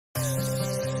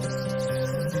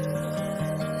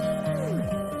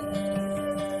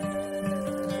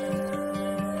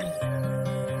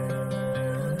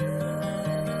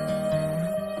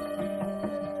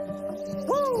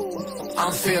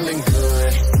I'm feeling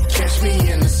good. Catch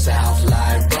me in the South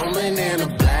Light, rolling in a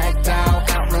blacked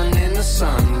out, outrunning the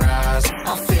sunrise.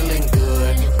 I'm feeling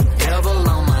good. Devil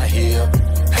on my hip,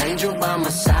 angel by my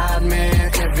side,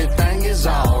 man. Everything is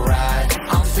alright.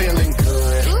 I'm feeling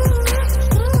good.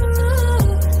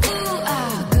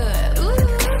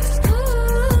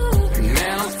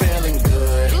 Man, I'm feeling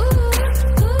good.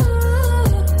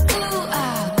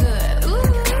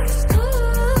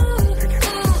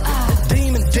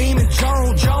 Demon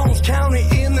Jones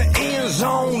counted in the end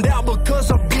zone. Out because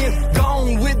I've been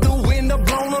gone with the wind. I've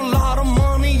blown a lot of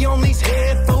money on these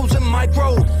headphones and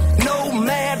micro. No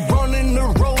mad running the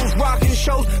roads, rocking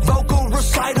shows, vocal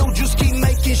recital. Just keep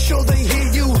making sure they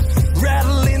hear you.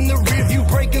 Rattling the review,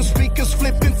 breaking speakers,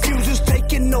 flipping fuses,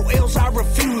 taking no L's. I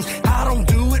refuse. I don't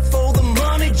do it for the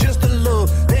money, just the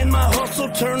love. Then my hustle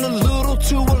turned a little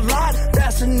to a lot.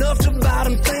 That's enough to buy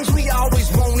them things we always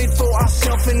wanted for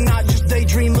ourselves, and not just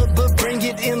daydream it, but bring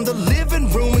it in the living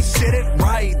room and sit it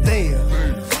right there.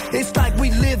 It's like we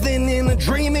living in a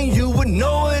dream, and you would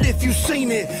know it if you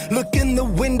seen it. Look in the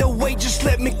window, wait, just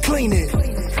let me clean it.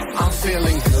 I'm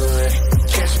feeling good.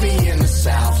 Catch me in the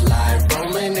South Light,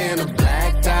 rolling in a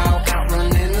blacked out,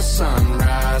 outrunning the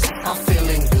sunrise. I'm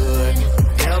feeling good.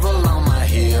 Devil on my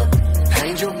hip,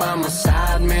 angel by my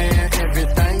side, man.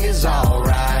 Everything is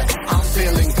alright. I'm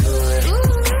feeling good.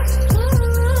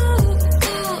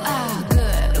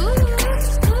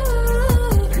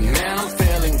 Man, I'm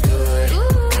feeling good.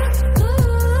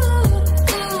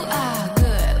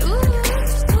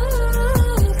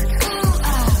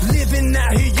 Living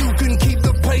out here, you can keep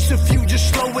the pace if you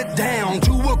just slow it down.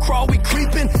 To a crawl, we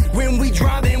creeping. When we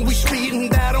driving, we speeding.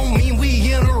 That don't mean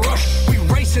we in a rush. We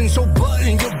racing, so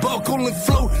button your buckle and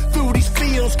float through these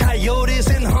fields. Coyotes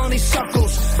and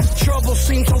honeysuckles. Trouble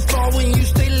seems so far when you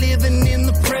stay living in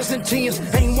the present tense.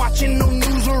 Ain't watching no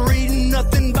news or reading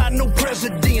nothing about no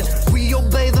presidents. We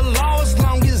obey the law as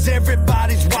long as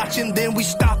everybody's watching. Then we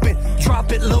stop it,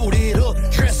 drop it, load it up,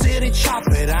 dress it and chop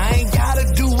it. I ain't gotta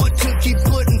do it to keep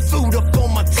putting food up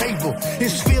on my table.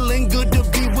 It's feeling good to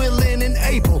be willing and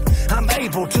able. I'm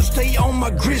able to stay on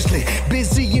my grizzly,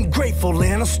 busy and grateful,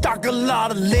 and I stock a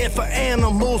lot of lead for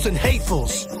animals and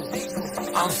hatefuls.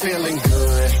 I'm feeling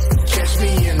good. Catch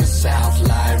me in the South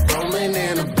Light, rolling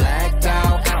in a blacked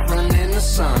out, outrunning the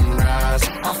sunrise.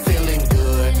 I'm feeling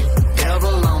good.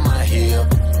 Devil on my hip,